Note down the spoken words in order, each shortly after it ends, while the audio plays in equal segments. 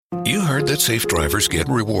You heard that safe drivers get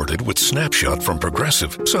rewarded with Snapshot from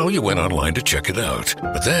Progressive, so you went online to check it out.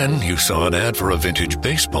 But then you saw an ad for a vintage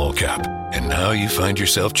baseball cap, and now you find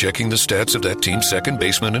yourself checking the stats of that team's second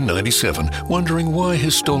baseman in '97, wondering why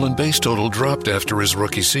his stolen base total dropped after his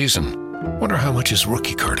rookie season. Wonder how much his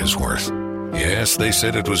rookie card is worth. Yes, they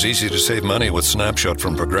said it was easy to save money with Snapshot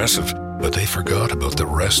from Progressive, but they forgot about the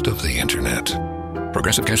rest of the internet.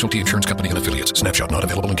 Progressive Casualty Insurance Company and Affiliates. Snapshot not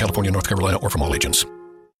available in California, North Carolina, or from all agents.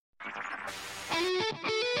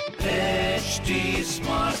 HT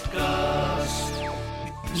Smartcast.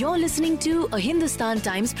 You're listening to a Hindustan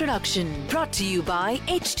Times production brought to you by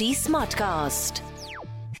HT Smartcast.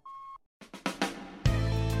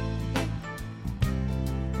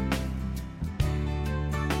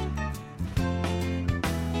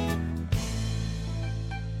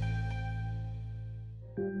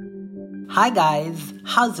 Hi guys,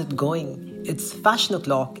 how's it going? It's Fashion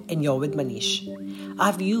O'Clock and you're with Manish.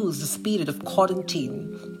 I've used this period of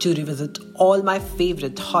quarantine to revisit all my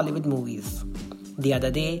favorite Hollywood movies. The other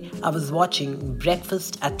day, I was watching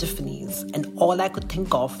Breakfast at Tiffany's and all I could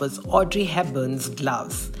think of was Audrey Hepburn's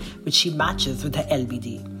gloves, which she matches with her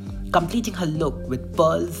LBD, completing her look with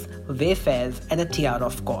pearls, wayfarers and a tiara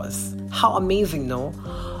of course. How amazing, no?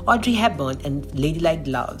 Audrey Hepburn and ladylike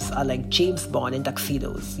gloves are like James Bond and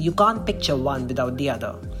tuxedos. You can't picture one without the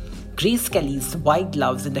other. Grace Kelly's white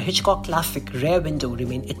gloves in the Hitchcock classic Rear Window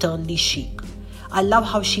remain eternally chic. I love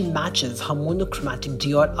how she matches her monochromatic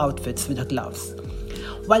Dior outfits with her gloves.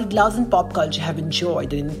 While gloves in pop culture have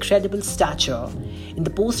enjoyed an incredible stature, in the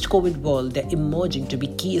post-COVID world they're emerging to be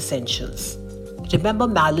key essentials. Remember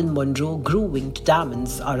Marilyn Monroe grew winged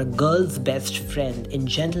diamonds are a girl's best friend in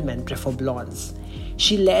Gentlemen Prefer Blondes.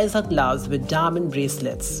 She layers her gloves with diamond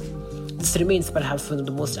bracelets. This remains perhaps one of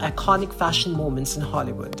the most iconic fashion moments in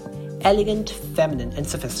Hollywood. Elegant, feminine and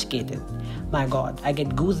sophisticated. My God, I get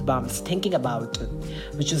goosebumps thinking about it,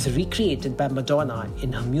 which was recreated by Madonna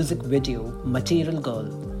in her music video Material Girl.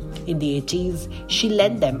 In the 80s, she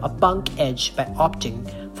lent them a punk edge by opting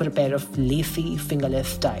for a pair of lacy, fingerless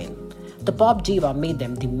style. The pop diva made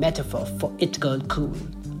them the metaphor for it girl cool.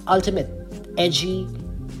 Ultimate, edgy,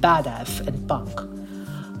 badass and punk.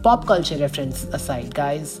 Pop culture reference aside,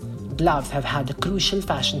 guys, gloves have had a crucial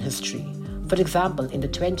fashion history. For example, in the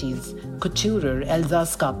 20s, couturer Elsa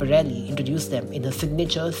Schiaparelli introduced them in her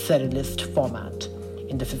signature Surrealist format.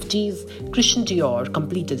 In the 50s, Christian Dior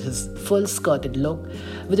completed his full-skirted look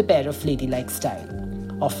with a pair of ladylike style.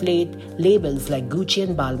 Of late, labels like Gucci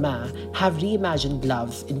and Balmain have reimagined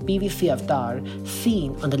gloves in PVC avatar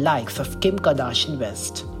seen on the likes of Kim Kardashian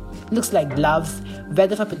West. Looks like gloves,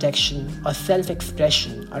 whether for protection or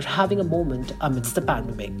self-expression, are having a moment amidst the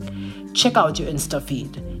pandemic. Check out your Insta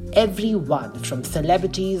feed. Everyone from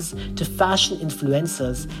celebrities to fashion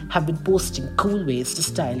influencers have been posting cool ways to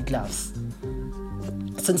style gloves.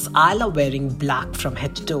 Since I love wearing black from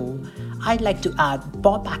head to toe, I'd like to add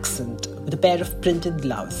pop accent with a pair of printed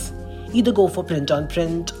gloves. Either go for print on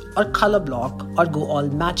print or color block or go all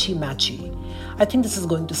matchy-matchy. I think this is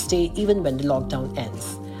going to stay even when the lockdown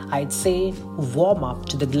ends. I'd say warm up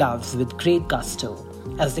to the gloves with great gusto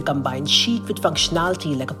as they combine chic with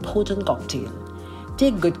functionality like a potent cocktail.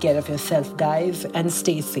 Take good care of yourself, guys, and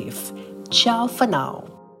stay safe. Ciao for now.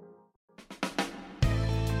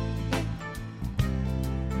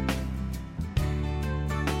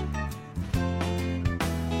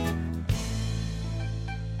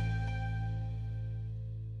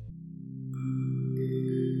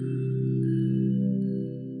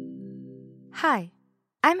 Hi,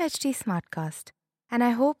 I'm HT Smartcast, and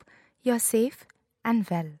I hope you're safe and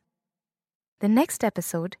well. The next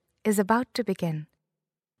episode is about to begin,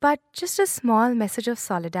 but just a small message of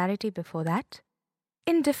solidarity before that.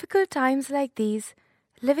 In difficult times like these,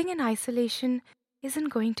 living in isolation isn't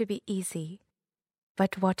going to be easy.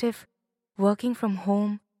 But what if working from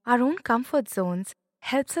home, our own comfort zones,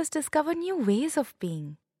 helps us discover new ways of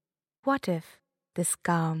being? What if this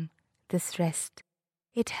calm, this rest,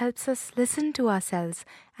 it helps us listen to ourselves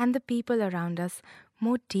and the people around us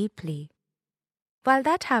more deeply? While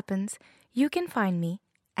that happens, you can find me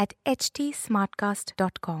at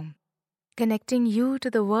htsmartcast.com, connecting you to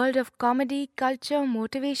the world of comedy, culture,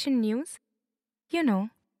 motivation news. You know,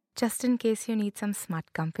 just in case you need some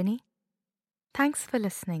smart company. Thanks for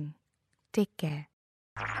listening. Take care.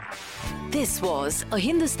 This was a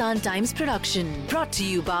Hindustan Times production brought to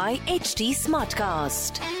you by HT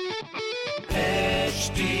Smartcast.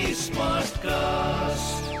 HT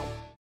Smartcast.